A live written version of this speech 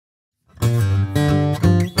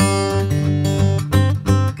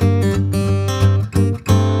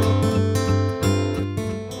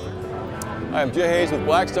I'm Jay Hayes with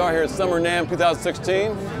Blackstar here at Summer NAMM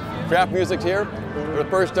 2016. Craft music here for the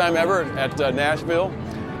first time ever at Nashville.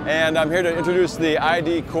 And I'm here to introduce the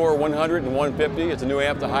ID Core 100 and 150. It's a new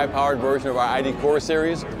amp, the high-powered version of our ID Core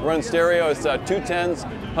series. Runs stereo, it's 210s,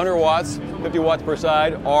 100 watts, 50 watts per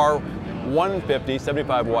side, or 150,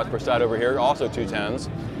 75 watts per side over here, also 210s.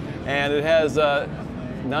 And it has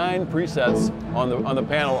 9 presets on the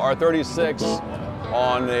panel, or 36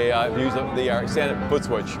 on the use of the standard foot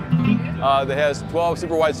switch. It has 12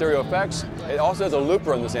 super wide stereo effects. It also has a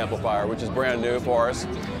looper on this amplifier, which is brand new for us.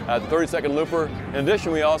 The 30-second looper. In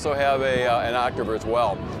addition, we also have an octaver as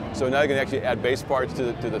well. So now you can actually add bass parts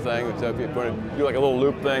to the thing. So if you want to do like a little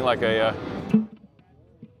loop thing, like a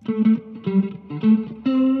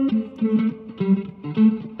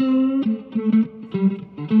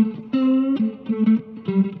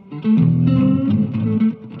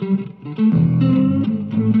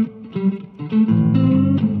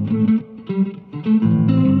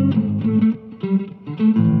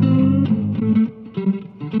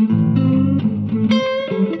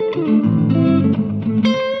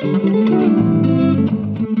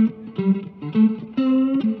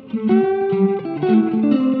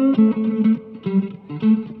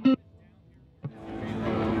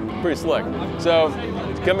pretty slick. So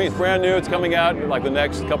it's brand new. It's coming out like the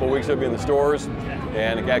next couple of weeks. It'll be in the stores,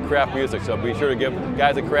 and it got craft music. So be sure to give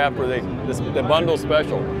guys at Craft for the bundle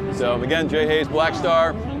special. So again, Jay Hayes,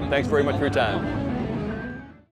 Blackstar. Thanks very much for your time.